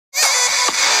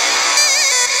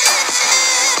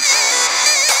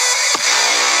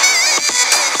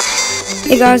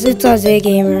Hey guys, it's Isaiah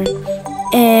Gamer,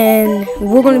 and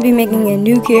we're going to be making a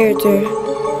new character.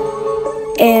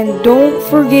 And don't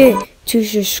forget to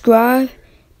subscribe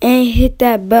and hit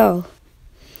that bell.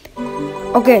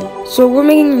 Okay, so we're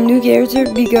making a new character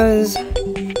because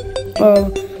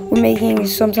we're making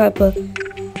some type of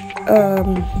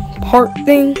part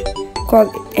thing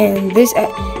called, and this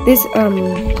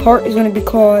part is going to be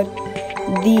called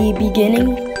the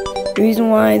beginning. The reason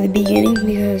why the beginning,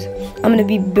 because I'm going to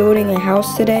be building a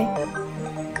house today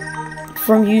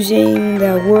from using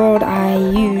the world I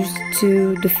used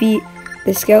to defeat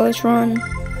the Skeletron,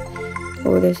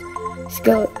 or the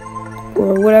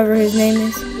or whatever his name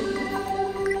is.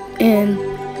 And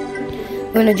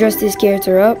I'm going to dress this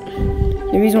character up.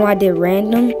 The reason why I did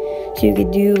random, so you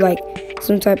could do like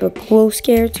some type of close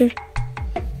character.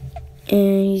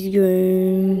 And he's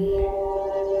going,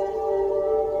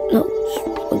 no,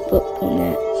 flip up on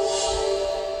that.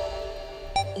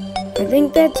 I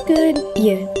think that's good.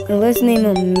 Yeah, and let's name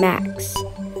him Max.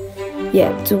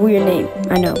 Yeah, it's a weird name,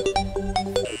 I know.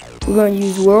 We're gonna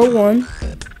use World 1,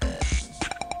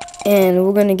 and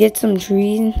we're gonna get some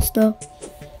trees and stuff.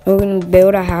 We're gonna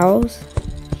build a house.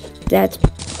 That's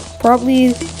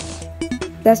probably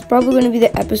gonna be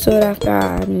the episode after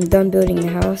I'm done building the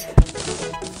house.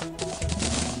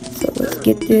 So let's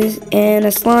get this, and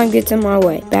a slime gets in my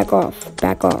way. Back off,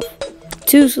 back off.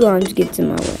 2 slimes gets in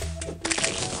my way.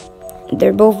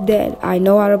 They're both dead. I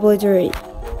know how to play Terraria.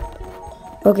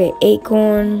 Okay,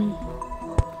 acorn.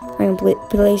 I can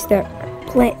place that,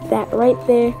 plant that right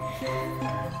there.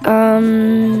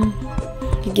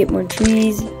 You get more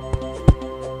trees.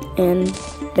 And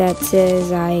that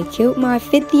says I killed my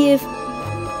 50th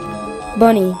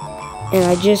bunny. And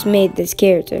I just made this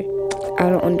character. I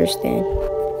don't understand.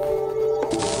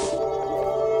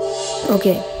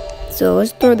 Okay, so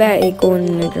let's throw that acorn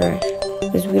in the trash,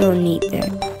 because we don't need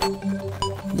that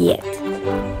yet.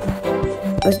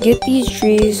 Let's get these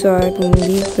trees so I can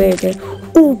leave there.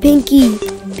 Oh, Pinky!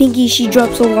 Pinky, she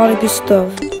drops a lot of good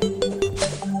stuff.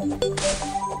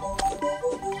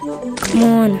 Come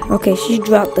on. Okay, she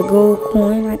dropped the gold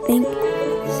coin, I think.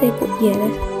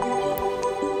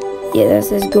 Yeah, that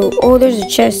says gold. Oh, there's a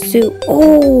chest too.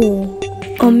 Oh,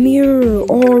 a mirror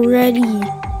already.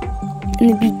 In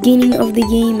the beginning of the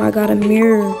game, I got a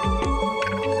mirror.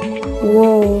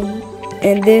 Whoa.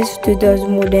 And this does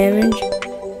more damage.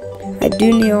 I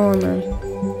do need armor.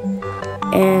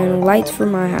 And lights for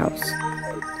my house,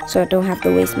 so I don't have to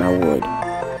waste my wood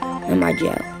and my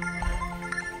gel.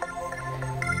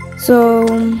 So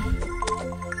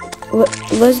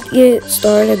let's get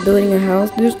started building a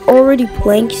house. There's already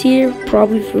planks here,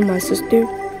 probably for my sister,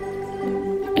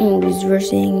 who's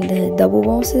versing the double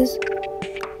bosses.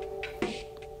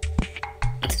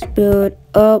 Let's build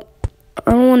up.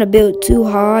 I don't want to build too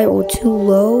high or too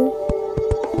low.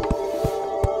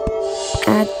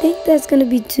 I think that's gonna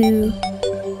be too.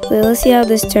 Wait, let's see how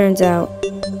this turns out.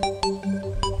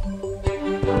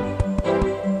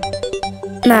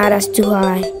 Nah, that's too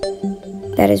high.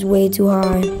 That is way too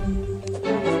high.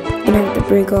 I'm gonna have to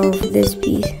break off this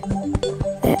piece.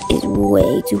 That is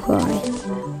way too high.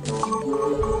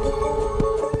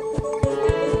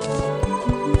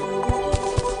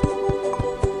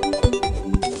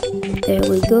 There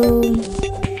we go.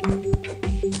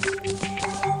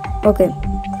 Okay.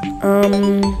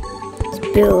 Let's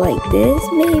build like this,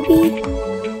 maybe.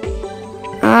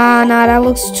 Nah, that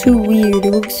looks too weird.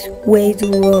 It looks way too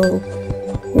low.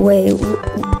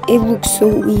 It looks so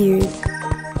weird.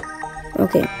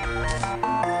 Okay.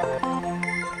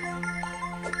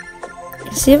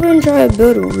 Let's see if I can try to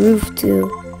build a roof too.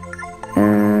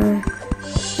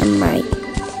 I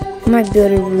might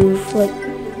build a roof, like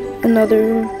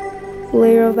another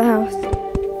layer of the house.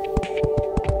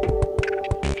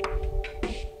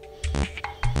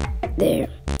 There.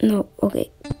 No,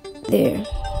 okay. There.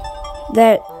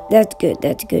 That's good.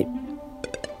 That's good.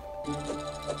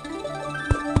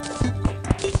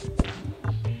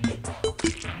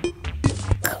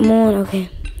 Come on, okay.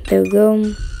 There we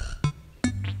go.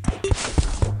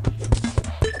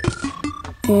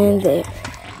 And there.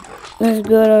 Let's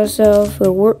build ourselves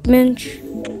a workbench.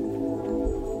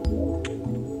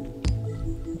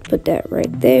 Put that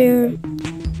right there.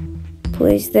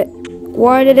 Place that.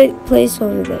 Why did it place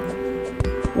over there?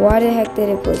 Why the heck did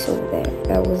it place over there?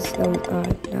 That was odd,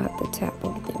 not the tap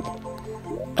over there.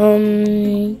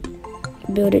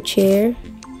 Build a chair.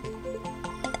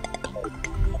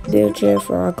 Build a chair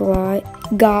for our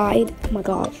guide. Oh my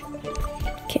gosh.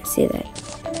 Can't say that.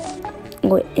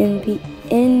 Or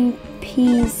NPC.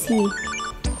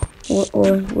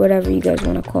 Or whatever you guys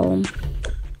want to call them.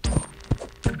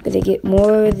 But to get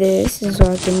more of this, so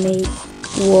I can make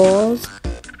walls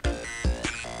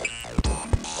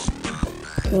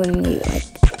I'm gonna need like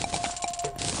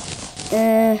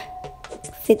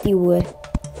 50 wood.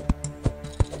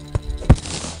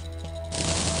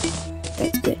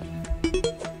 That's good.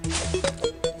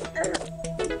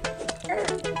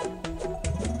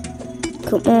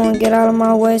 Come on, get out of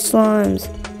my way, slimes.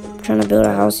 I'm trying to build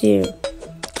a house here.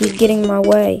 Keep getting in my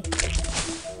way.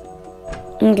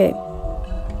 Okay.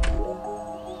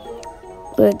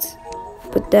 Let's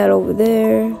put that over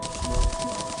there.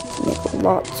 Make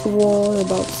lots of walls,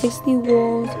 about 60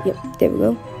 walls. Yep, there we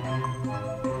go.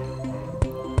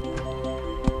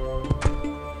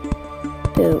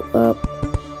 Build up.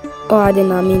 Oh, I did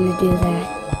not mean to do that.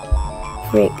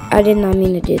 Frick, I did not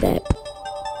mean to do that.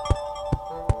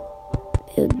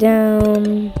 Build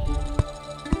down.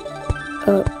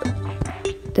 Up.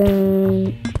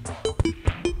 Down.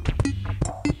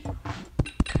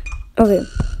 Okay.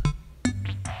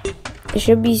 It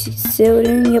should be sealed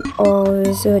in. Yep, all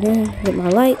is sealed in. Hit my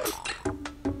lights.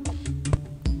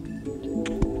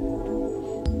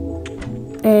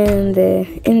 And the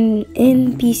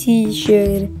NPC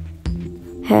should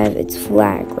have its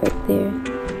flag right there.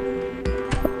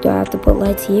 Do I have to put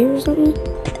lights here or something?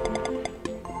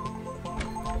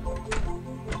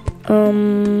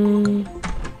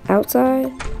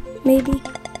 Outside, maybe?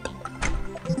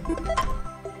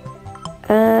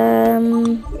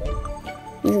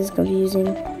 This is confusing.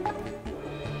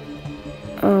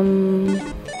 Oh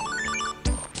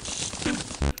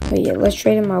yeah, let's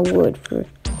trade in my wood for...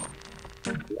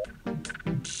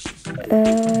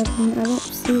 I don't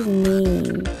see his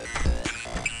name.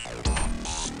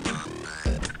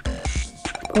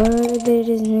 What is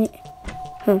his name?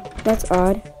 Huh, that's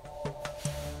odd.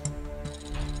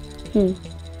 Is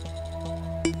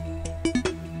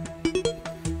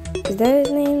that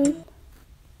his name?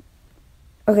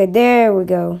 Okay, there we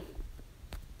go.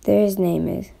 There his name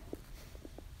is.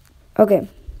 Okay.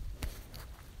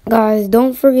 Guys,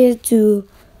 don't forget to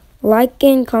like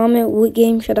and comment what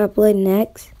game should I play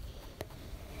next.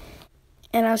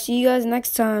 And I'll see you guys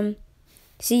next time.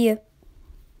 See ya.